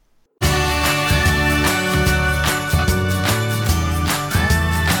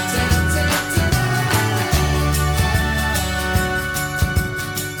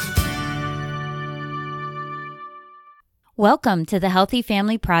Welcome to the Healthy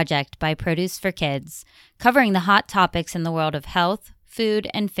Family Project by Produce for Kids, covering the hot topics in the world of health, food,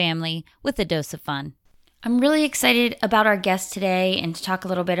 and family with a dose of fun. I'm really excited about our guest today and to talk a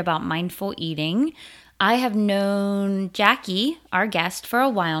little bit about mindful eating. I have known Jackie, our guest, for a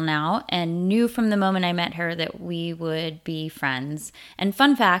while now and knew from the moment I met her that we would be friends. And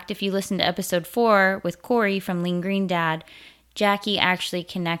fun fact, if you listen to episode 4 with Corey from Lean Green Dad, Jackie actually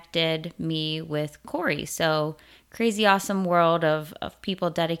connected me with Corey. So crazy awesome world of people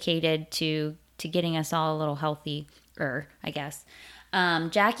dedicated to getting us all a little healthier, I guess.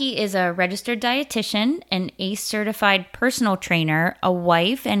 Jackie is a registered dietitian, an ACE certified personal trainer, a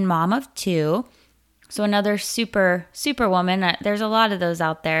wife and mom of 2. So another super woman. There's a lot of those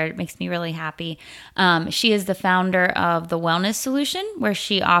out there. It makes me really happy. She is the founder of The Wellness Solution, where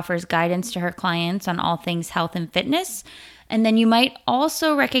she offers guidance to her clients on all things health and fitness. And then you might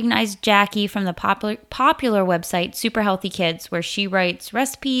also recognize Jackie from the popular website Super Healthy Kids, where she writes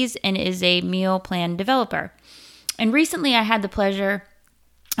recipes and is a meal plan developer. And recently I had the pleasure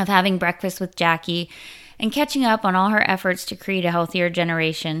of having breakfast with Jackie and catching up on all her efforts to create a healthier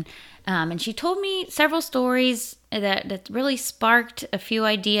generation. And she told me several stories that really sparked a few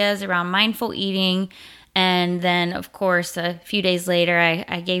ideas around mindful eating. And then, of course, a few days later,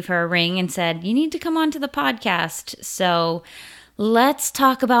 I gave her a ring and said, you need to come on to the podcast. So let's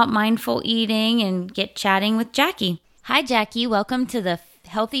talk about mindful eating and get chatting with Jackie. Hi, Jackie. Welcome to the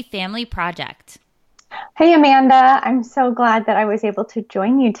Healthy Family Project. Hey, Amanda. I'm so glad that I was able to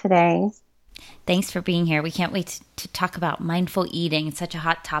join you today. Thanks for being here. We can't wait to talk about mindful eating. It's such a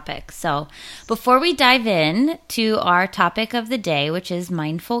hot topic. So before we dive in to our topic of the day, which is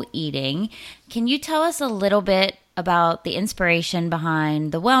mindful eating, can you tell us a little bit about the inspiration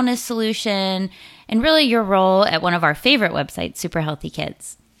behind The Wellness Solution and really your role at one of our favorite websites, Super Healthy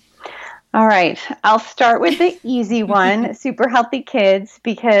Kids? All right. I'll start with the easy one, Super Healthy Kids,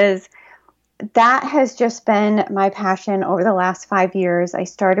 because that has just been my passion over the last 5 years. I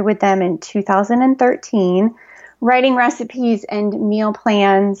started with them in 2013, writing recipes and meal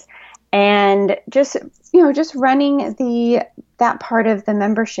plans and just running that part of the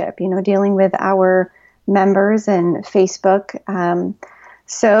membership, dealing with our members and Facebook.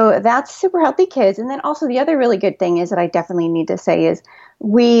 So that's Super Healthy Kids. And then also the other really good thing is that I definitely need to say is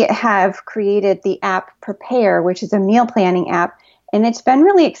we have created the app Prepare, which is a meal planning app. And it's been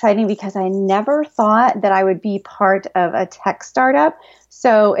really exciting because I never thought that I would be part of a tech startup.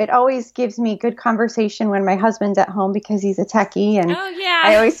 So it always gives me good conversation when my husband's at home because he's a techie. And oh, yeah.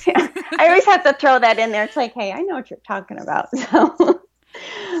 I always have to throw that in there. It's like, hey, I know what you're talking about. So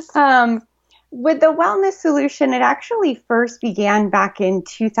with the Wellness Solution, it actually first began back in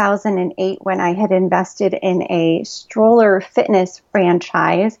 2008 when I had invested in a stroller fitness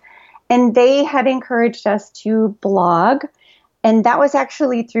franchise. And they had encouraged us to blog. And that was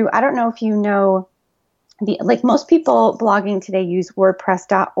actually through, I don't know if you know, most people blogging today use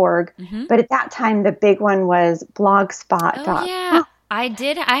WordPress.org, but at that time, the big one was Blogspot. Oh, yeah, I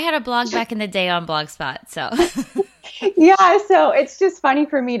did. I had a blog back in the day on Blogspot, so. Yeah, so it's just funny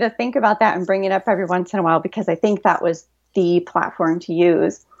for me to think about that and bring it up every once in a while because I think that was the platform to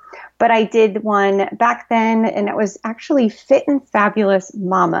use. But I did one back then, and it was actually Fit and Fabulous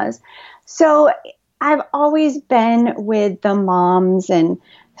Mamas. So I've always been with the moms and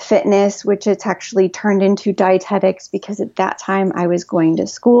fitness, which it's actually turned into dietetics because at that time I was going to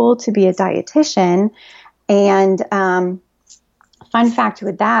school to be a dietitian. And fun fact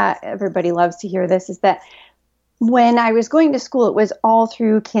with that, everybody loves to hear this, is that when I was going to school, it was all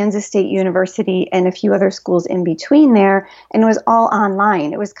through Kansas State University and a few other schools in between there, and it was all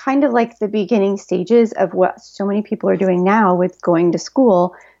online. It was kind of like the beginning stages of what so many people are doing now with going to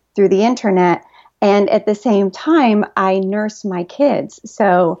school through the internet. And at the same time, I nursed my kids.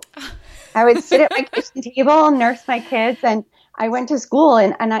 So I would sit at my kitchen table and nurse my kids. And I went to school,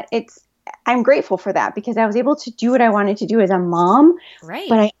 and I'm grateful for that because I was able to do what I wanted to do as a mom. Right.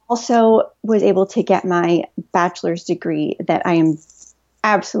 But I also was able to get my bachelor's degree that I am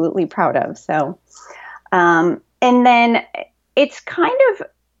absolutely proud of. So, and then it's kind of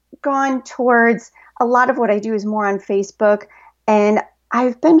gone towards a lot of what I do is more on Facebook, and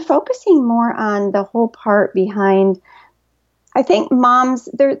I've been focusing more on the whole part behind, I think moms,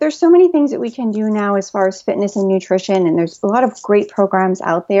 there's so many things that we can do now as far as fitness and nutrition, and there's a lot of great programs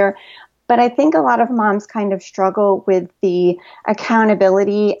out there. But I think a lot of moms kind of struggle with the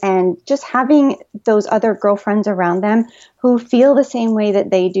accountability and just having those other girlfriends around them who feel the same way that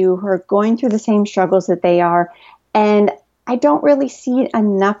they do, who are going through the same struggles that they are. And I don't really see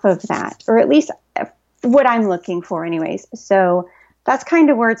enough of that, or at least what I'm looking for anyways. So that's kind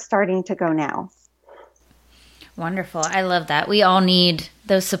of where it's starting to go now. Wonderful. I love that. We all need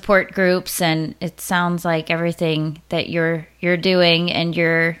those support groups, and it sounds like everything that you're doing and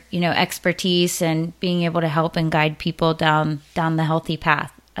your, expertise and being able to help and guide people down the healthy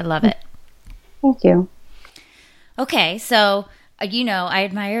path. I love it. Thank you. Okay, so I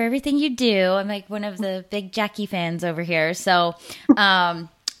admire everything you do. I'm like one of the big Jackie fans over here. So,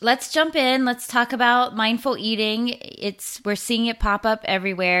 let's jump in. Let's talk about mindful eating. We're seeing it pop up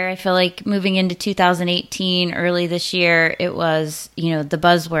everywhere. I feel like moving into 2018, early this year, it was, the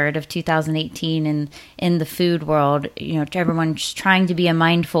buzzword of 2018 and in the food world, everyone's trying to be a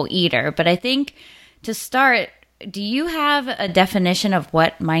mindful eater. But I think to start, do you have a definition of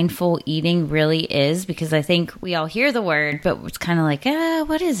what mindful eating really is? Because I think we all hear the word, but it's kind of like,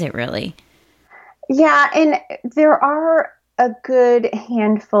 what is it really? Yeah, and there are a good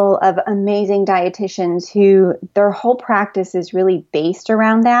handful of amazing dietitians who their whole practice is really based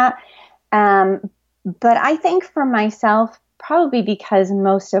around that. But I think for myself, probably because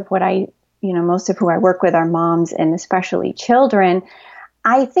most of who I work with are moms and especially children,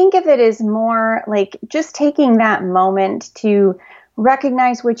 I think of it as more like just taking that moment to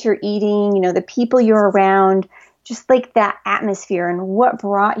recognize what you're eating, the people you're around, just like that atmosphere and what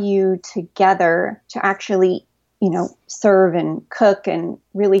brought you together to actually serve and cook and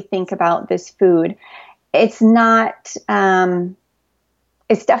really think about this food. It's not, I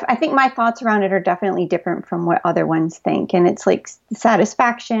think my thoughts around it are definitely different from what other ones think. And it's like the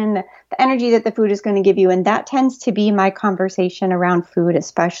satisfaction, the energy that the food is going to give you. And that tends to be my conversation around food,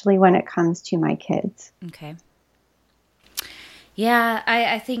 especially when it comes to my kids. Okay. Yeah,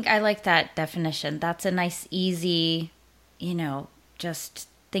 I think I like that definition. That's a nice, easy, just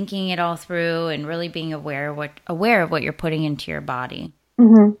thinking it all through and really being aware of what you're putting into your body.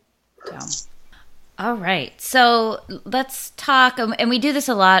 Mm-hmm. So, all right. So let's talk, and we do this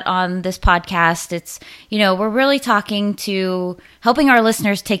a lot on this podcast. It's, we're really talking to helping our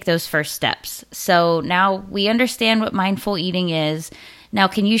listeners take those first steps. So now we understand what mindful eating is. Now,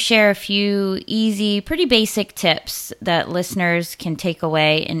 can you share a few easy, pretty basic tips that listeners can take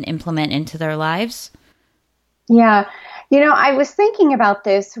away and implement into their lives? Yeah. I was thinking about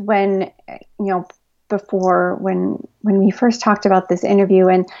this when we first talked about this interview,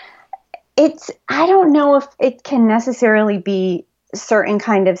 and I don't know if it can necessarily be certain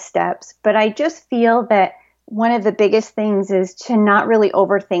kind of steps, but I just feel that one of the biggest things is to not really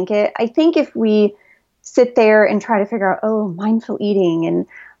overthink it. I think if we sit there and try to figure out, mindful eating, and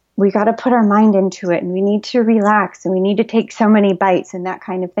we got to put our mind into it, and we need to relax, and we need to take so many bites and that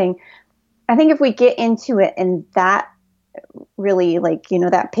kind of thing. I think if we get into it and that really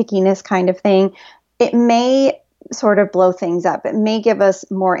that pickiness kind of thing, it may sort of blow things up. It may give us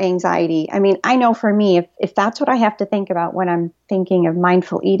more anxiety. I mean, I know for me, if that's what I have to think about when I'm thinking of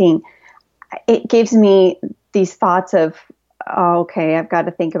mindful eating, it gives me these thoughts of, okay, I've got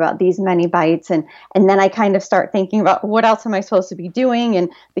to think about these many bites. And then I kind of start thinking about what else am I supposed to be doing? And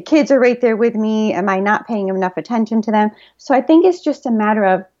the kids are right there with me. Am I not paying enough attention to them? So I think it's just a matter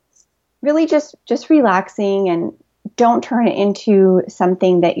of really just relaxing, and don't turn it into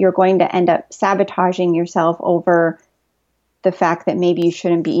something that you're going to end up sabotaging yourself over the fact that maybe you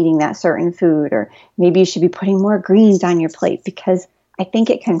shouldn't be eating that certain food, or maybe you should be putting more greens on your plate, because I think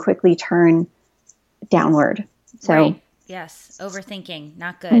it can quickly turn downward. So, right. Yes, overthinking,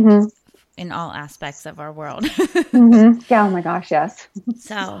 not good in all aspects of our world. Yeah, oh my gosh, yes.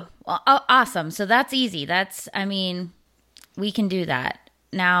 So, awesome. So that's easy. We can do that.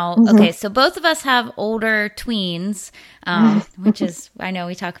 Now, okay, so both of us have older tweens, which is, I know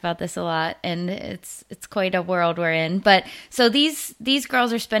we talk about this a lot, and it's quite a world we're in. But so these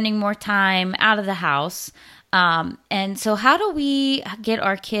girls are spending more time out of the house. And so how do we get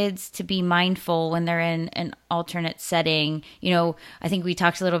our kids to be mindful when they're in an alternate setting? I think we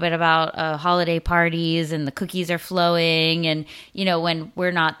talked a little bit about holiday parties and the cookies are flowing, and, when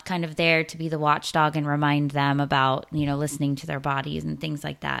we're not kind of there to be the watchdog and remind them about, listening to their bodies and things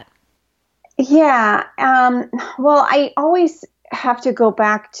like that. Yeah. Well, I always have to go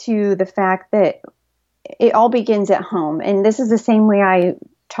back to the fact that it all begins at home. And this is the same way I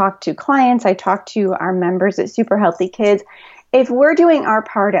talk to clients, I talk to our members at Super Healthy Kids. If we're doing our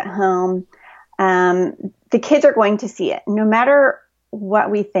part at home, the kids are going to see it. No matter what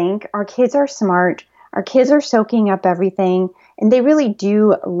we think, our kids are smart. Our kids are soaking up everything, and they really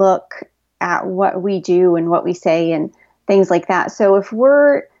do look at what we do and what we say and things like that. So if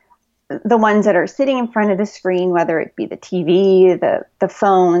we're the ones that are sitting in front of the screen, whether it be the TV, the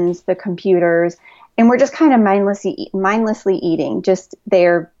phones, the computers, and we're just kind of mindlessly eating, just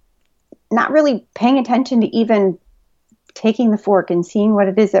they're not really paying attention to even taking the fork and seeing what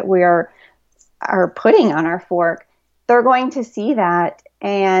it is that we are are putting on our fork, they're going to see that.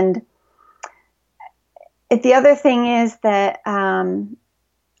 And the other thing is that I'm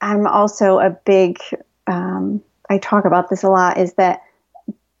also a big, I talk about this a lot, is that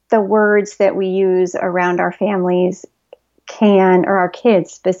the words that we use around our families or our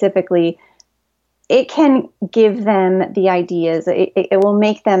kids specifically, it can give them the ideas. It will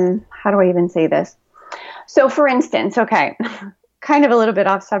make them, how do I even say this? So for instance, okay, kind of a little bit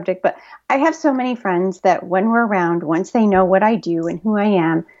off subject, but I have so many friends that when we're around, once they know what I do and who I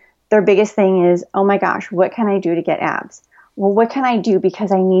am, their biggest thing is, oh my gosh, what can I do to get abs? Well, what can I do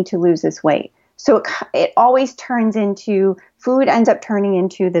because I need to lose this weight? So it always turns into, food ends up turning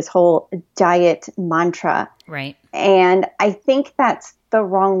into this whole diet mantra. Right. And I think that's the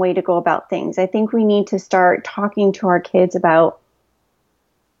wrong way to go about things. I think we need to start talking to our kids about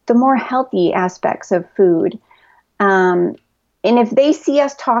the more healthy aspects of food. And if they see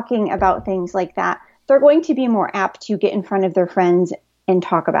us talking about things like that, they're going to be more apt to get in front of their friends and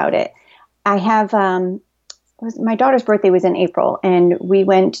talk about it. I have, my daughter's birthday was in April, and we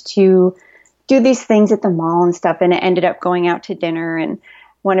went to do these things at the mall and stuff, and it ended up going out to dinner, and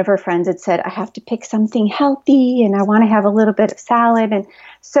one of her friends had said, I have to pick something healthy and I want to have a little bit of salad. And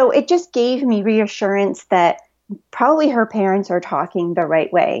so it just gave me reassurance that probably her parents are talking the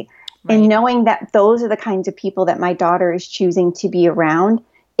right way. Right. And knowing that those are the kinds of people that my daughter is choosing to be around,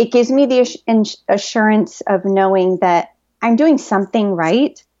 it gives me the assurance of knowing that I'm doing something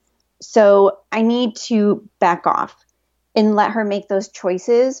right. So I need to back off and let her make those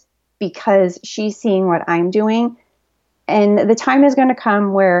choices because she's seeing what I'm doing. And the time is going to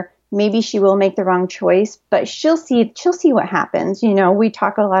come where maybe she will make the wrong choice, but she'll see what happens. You know, we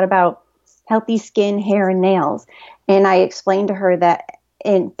talk a lot about healthy skin, hair, and nails. And I explained to her that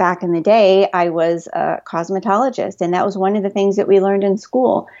back in the day, I was a cosmetologist. And that was one of the things that we learned in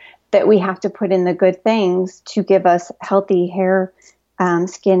school, that we have to put in the good things to give us healthy hair,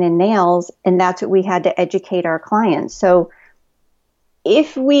 skin, and nails. And that's what we had to educate our clients. So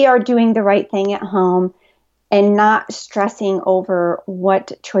if we are doing the right thing at home and not stressing over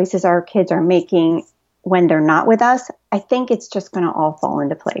what choices our kids are making when they're not with us, I think it's just going to all fall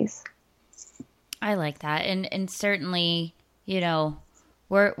into place. I like that. And certainly, you know,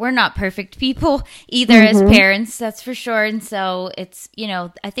 we're not perfect people either as parents, that's for sure. And so it's, you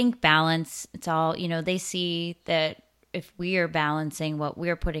know, I think balance, it's all, you know, they see that if we are balancing what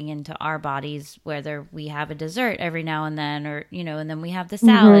we're putting into our bodies, whether we have a dessert every now and then, or, you know, and then we have the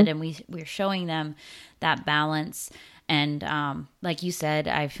salad and we're showing them that balance. And like you said,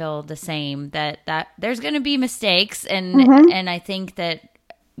 I feel the same, that there's going to be mistakes. And I think that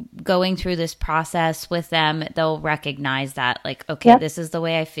going through this process with them, they'll recognize that, like, okay, this is the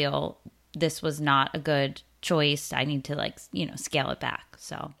way I feel. This was not a good choice. I need to, like, you know, scale it back.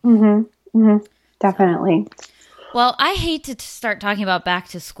 So definitely. Well, I hate to start talking about back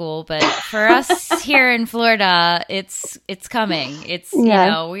to school, but for us here in Florida, it's coming. It's, you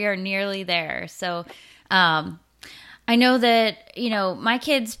know, we are nearly there. So I know that, you know, my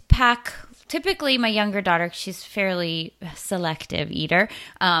kids pack, typically my younger daughter, she's fairly selective eater.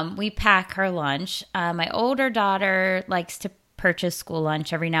 We pack her lunch. My older daughter likes to purchase school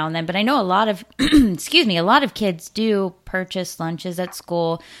lunch every now and then, but I know a lot of, a lot of kids do purchase lunches at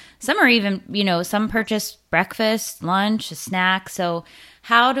school. Some are even, you know, some purchase breakfast, lunch, a snack. So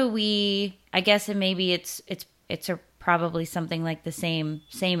how do we, I guess, and maybe it's probably something like the same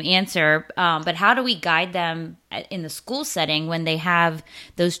answer, but how do we guide them in the school setting when they have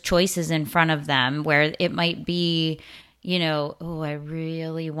those choices in front of them, where it might be, you know, oh, I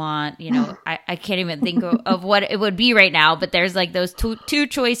really want, you know, I can't even think of what it would be right now, but there's like those two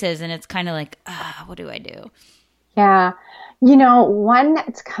choices, and it's kind of like, what do I do? Yeah. You know, one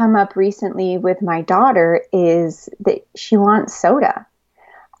that's come up recently with my daughter is that she wants soda.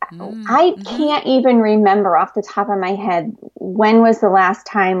 I can't even remember off the top of my head when was the last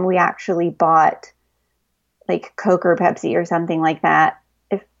time we actually bought like Coke or Pepsi or something like that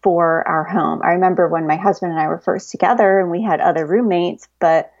for our home. I remember when my husband and I were first together and we had other roommates,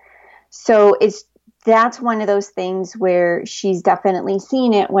 but so that's one of those things where she's definitely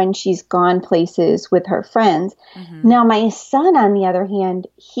seen it when she's gone places with her friends. Now, my son, on the other hand,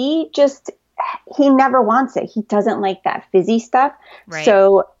 he never wants it. He doesn't like that fizzy stuff. Right.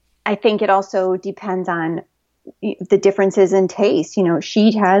 So I think it also depends on the differences in taste. You know,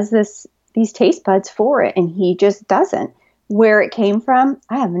 she has these taste buds for it, and he just doesn't. Where it came from,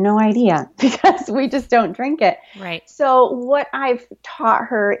 I have no idea, because we just don't drink it. Right. So what I've taught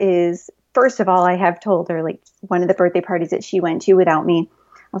her is, first of all, I have told her, like, one of the birthday parties that she went to without me,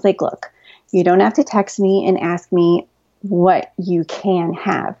 I was like, look, you don't have to text me and ask me what you can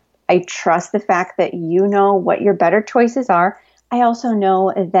have. I trust the fact that you know what your better choices are. I also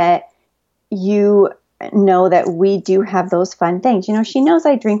know that you know that we do have those fun things. She knows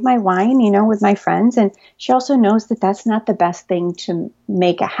I drink my wine, with my friends, and she also knows that that's not the best thing to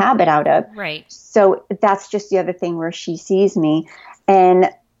make a habit out of. Right. So that's just the other thing where she sees me. And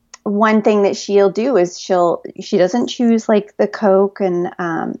one thing that she'll do is she doesn't choose like the Coke and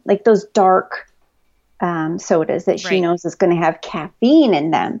like those dark sodas that she knows is going to have caffeine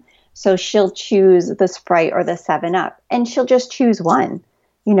in them. So she'll choose the Sprite or the 7-Up, and she'll just choose one.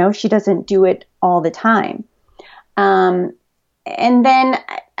 She doesn't do it all the time. And then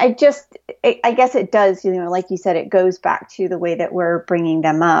I guess it does, like you said, it goes back to the way that we're bringing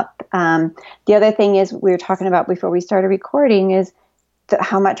them up. The other thing is we were talking about before we started recording is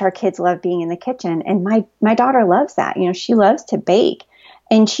how much our kids love being in the kitchen. And my daughter loves that. She loves to bake.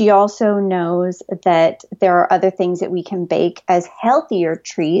 And she also knows that there are other things that we can bake as healthier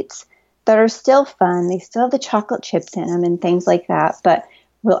treats that are still fun. They still have the chocolate chips in them and things like that. But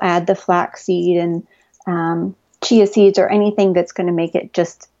we'll add the flaxseed and chia seeds or anything that's going to make it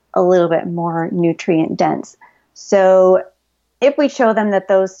just a little bit more nutrient dense. So if we show them that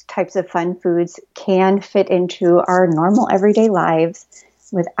those types of fun foods can fit into our normal everyday lives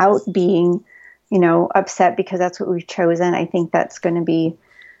without being upset because that's what we've chosen, I think that's going to be,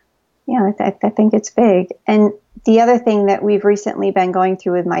 I think it's big. And the other thing that we've recently been going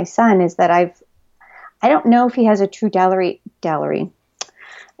through with my son is that I don't know if he has a true dairy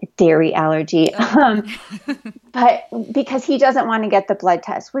allergy, but because he doesn't want to get the blood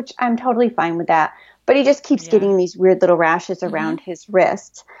test, which I'm totally fine with that. But he just keeps getting these weird little rashes around his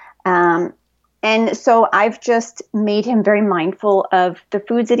wrists. And so I've just made him very mindful of the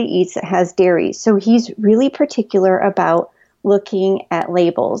foods that he eats that has dairy. So he's really particular about looking at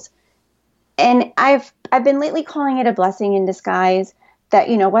labels. And I've been lately calling it a blessing in disguise that,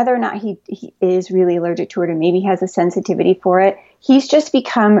 whether or not he is really allergic to it or maybe has a sensitivity for it, he's just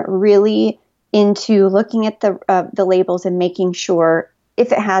become really into looking at the labels and making sure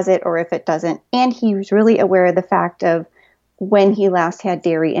if it has it or if it doesn't. And he's really aware of the fact of when he last had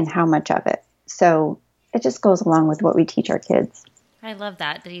dairy and how much of it. So it just goes along with what we teach our kids. I love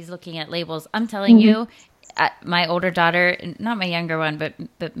that he's looking at labels. I'm telling you, my older daughter, not my younger one,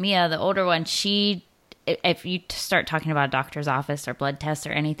 but Mia, the older one, if you start talking about a doctor's office or blood tests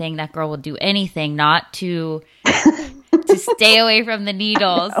or anything, that girl will do anything not to stay away from the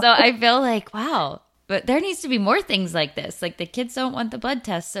needles. So I feel like, wow, but there needs to be more things like this. Like the kids don't want the blood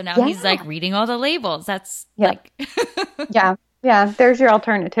test. So now he's like reading all the labels. That's like, Yeah, there's your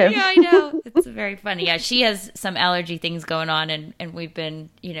alternative. Yeah, I know. It's very funny. Yeah, she has some allergy things going on, and we've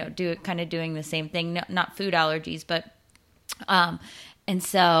been, doing the same thing. Not food allergies, but, and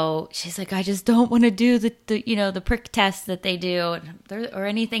so she's like, I just don't want to do the prick test that they do or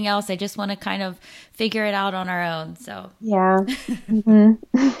anything else. I just want to kind of figure it out on our own. So yeah.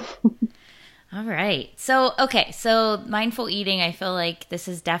 All right. So mindful eating, I feel like this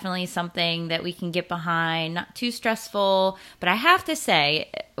is definitely something that we can get behind, not too stressful. But I have to say,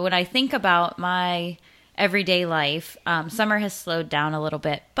 when I think about my everyday life, summer has slowed down a little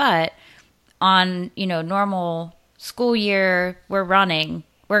bit, but on, normal school year, we're running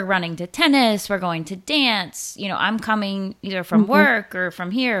to tennis, we're going to dance, I'm coming either from work or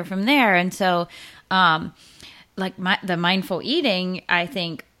from here or from there. And so, the mindful eating, I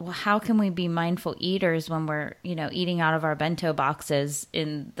think, well, how can we be mindful eaters when we're, eating out of our bento boxes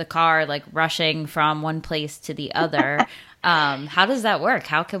in the car, like rushing from one place to the other? How does that work?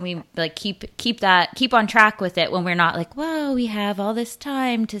 How can we keep on track with it when we're not like, whoa, we have all this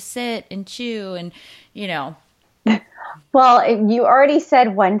time to sit and chew and, Well, you already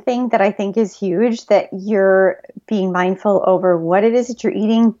said one thing that I think is huge, that you're being mindful over what it is that you're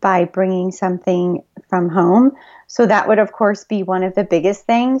eating by bringing something from home. So that would, of course, be one of the biggest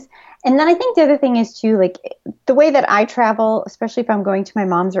things. And then I think the other thing is, too, like the way that I travel, especially if I'm going to my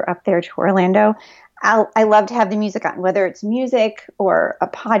mom's or up there to Orlando, I love to have the music on, whether it's music or a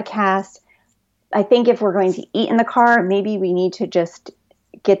podcast. I think if we're going to eat in the car, maybe we need to just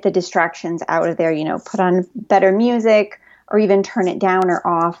get the distractions out of there, put on better music or even turn it down or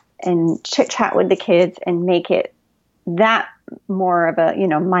off and chit chat with the kids and make it that more of a,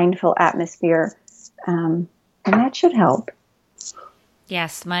 mindful atmosphere. And that should help.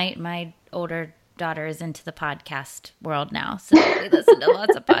 Yes. My older daughter is into the podcast world now. So we listen to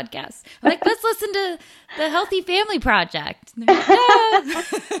lots of podcasts. I'm like, let's listen to the Healthy Family Project. Like, no.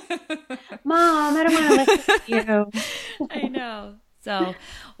 Mom, I don't want to listen to you. I know. So,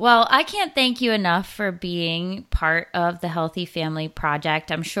 well, I can't thank you enough for being part of the Healthy Family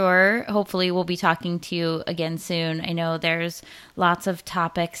Project. I'm sure, hopefully, we'll be talking to you again soon. I know there's lots of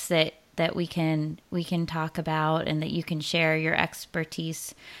topics that we can talk about and that you can share your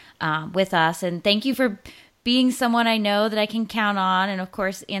expertise with us. And thank you for being someone I know that I can count on, and of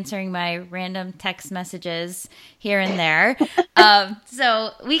course, answering my random text messages here and there.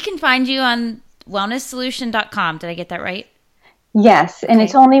 So we can find you on wellnesssolution.com. Did I get that right? Yes, and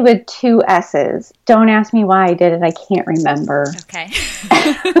It's only with 2 S's. Don't ask me why I did it. I can't remember. Okay.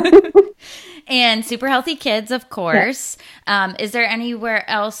 And Super Healthy Kids, of course. Yes. Is there anywhere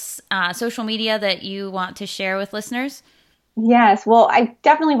else, social media, that you want to share with listeners? Yes. Well, I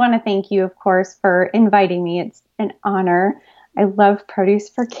definitely want to thank you, of course, for inviting me. It's an honor. I love Produce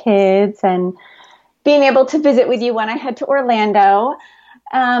for Kids and being able to visit with you when I head to Orlando.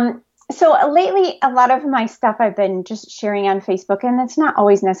 So lately, a lot of my stuff I've been just sharing on Facebook, and it's not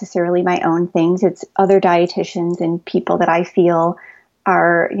always necessarily my own things. It's other dietitians and people that I feel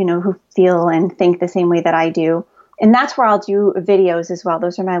are, who feel and think the same way that I do. And that's where I'll do videos as well.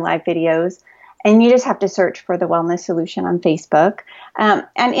 Those are my live videos. And you just have to search for the Wellness Solution on Facebook. And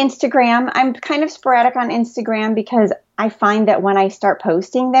Instagram, I'm kind of sporadic on Instagram because I find that when I start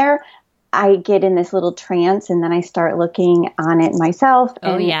posting there, I get in this little trance and then I start looking on it myself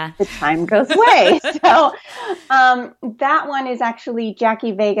and the time goes away. So that one is actually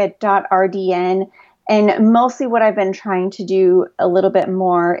JackieVega.rdn. And mostly what I've been trying to do a little bit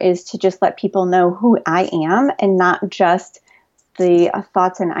more is to just let people know who I am and not just the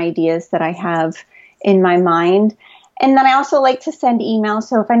thoughts and ideas that I have in my mind. And then I also like to send emails.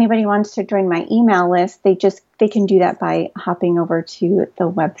 So if anybody wants to join my email list, they can do that by hopping over to the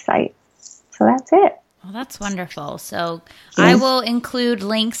website. So that's it. Well, that's wonderful. So I will include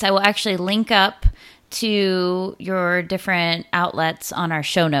links. I will actually link up to your different outlets on our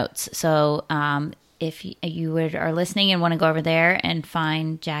show notes. So if you are listening and want to go over there and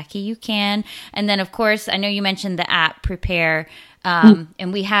find Jackie, you can. And then, of course, I know you mentioned the app Prepare.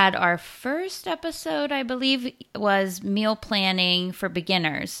 And we had our first episode, I believe, was meal planning for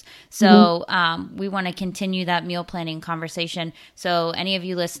beginners. So we want to continue that meal planning conversation. So any of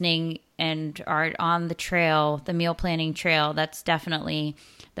you listening and are on the trail, the meal planning trail, that's definitely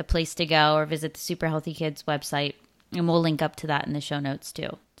the place to go, or visit the Super Healthy Kids website. And we'll link up to that in the show notes too.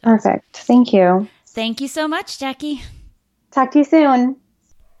 So, perfect. Thank you. Thank you so much, Jackie. Talk to you soon.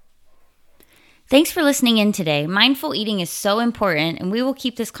 Thanks for listening in today. Mindful eating is so important, and we will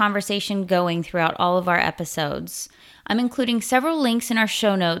keep this conversation going throughout all of our episodes. I'm including several links in our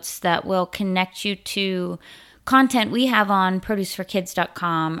show notes that will connect you to content we have on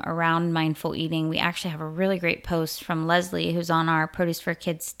produceforkids.com around mindful eating. We actually have a really great post from Leslie, who's on our Produce for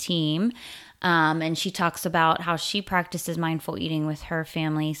Kids team. And she talks about how she practices mindful eating with her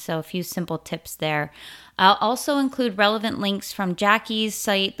family. So a few simple tips there. I'll also include relevant links from Jackie's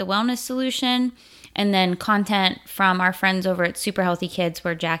site, The Wellness Solution, and then content from our friends over at Super Healthy Kids,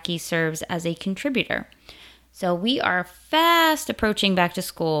 where Jackie serves as a contributor. So we are fast approaching back to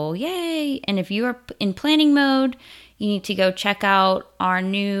school. Yay! And if you are in planning mode, you need to go check out our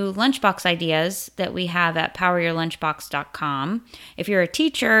new lunchbox ideas that we have at poweryourlunchbox.com. If you're a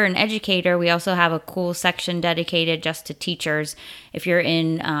teacher, an educator, we also have a cool section dedicated just to teachers. If you're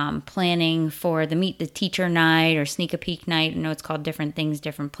in planning for the Meet the Teacher night or Sneak a Peek night, I know it's called different things,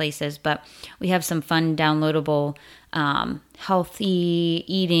 different places, but we have some fun downloadable healthy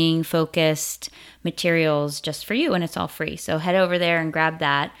eating focused materials just for you, and it's all free. So head over there and grab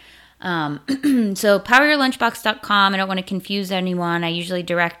that. So poweryourlunchbox.com. I don't want to confuse anyone. I usually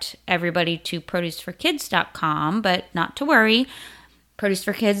direct everybody to produceforkids.com, but not to worry. Produce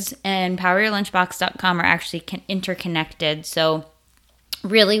for Kids and poweryourlunchbox.com are actually interconnected. So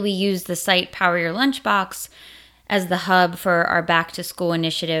really we use the site Power Your Lunchbox as the hub for our back to school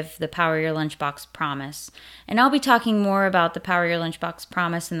initiative, the Power Your Lunchbox Promise. And I'll be talking more about the Power Your Lunchbox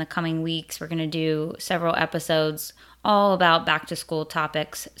Promise in the coming weeks. We're going to do several episodes all about back to school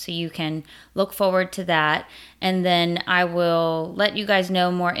topics, so you can look forward to that. And then I will let you guys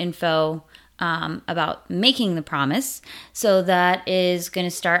know more info about making the promise. So that is going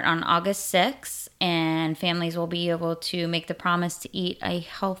to start on August 6th, and families will be able to make the promise to eat a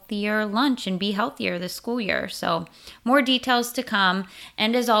healthier lunch and be healthier this school year. So more details to come.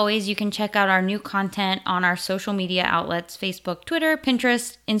 And as always, you can check out our new content on our social media outlets: Facebook, Twitter,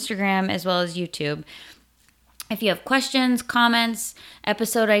 Pinterest, Instagram, as well as YouTube. If you have questions, comments,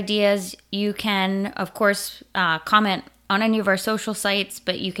 episode ideas, you can, of course, comment on any of our social sites,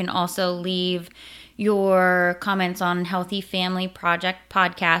 but you can also leave your comments on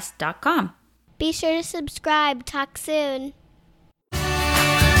healthyfamilyprojectpodcast.com. Be sure to subscribe. Talk soon.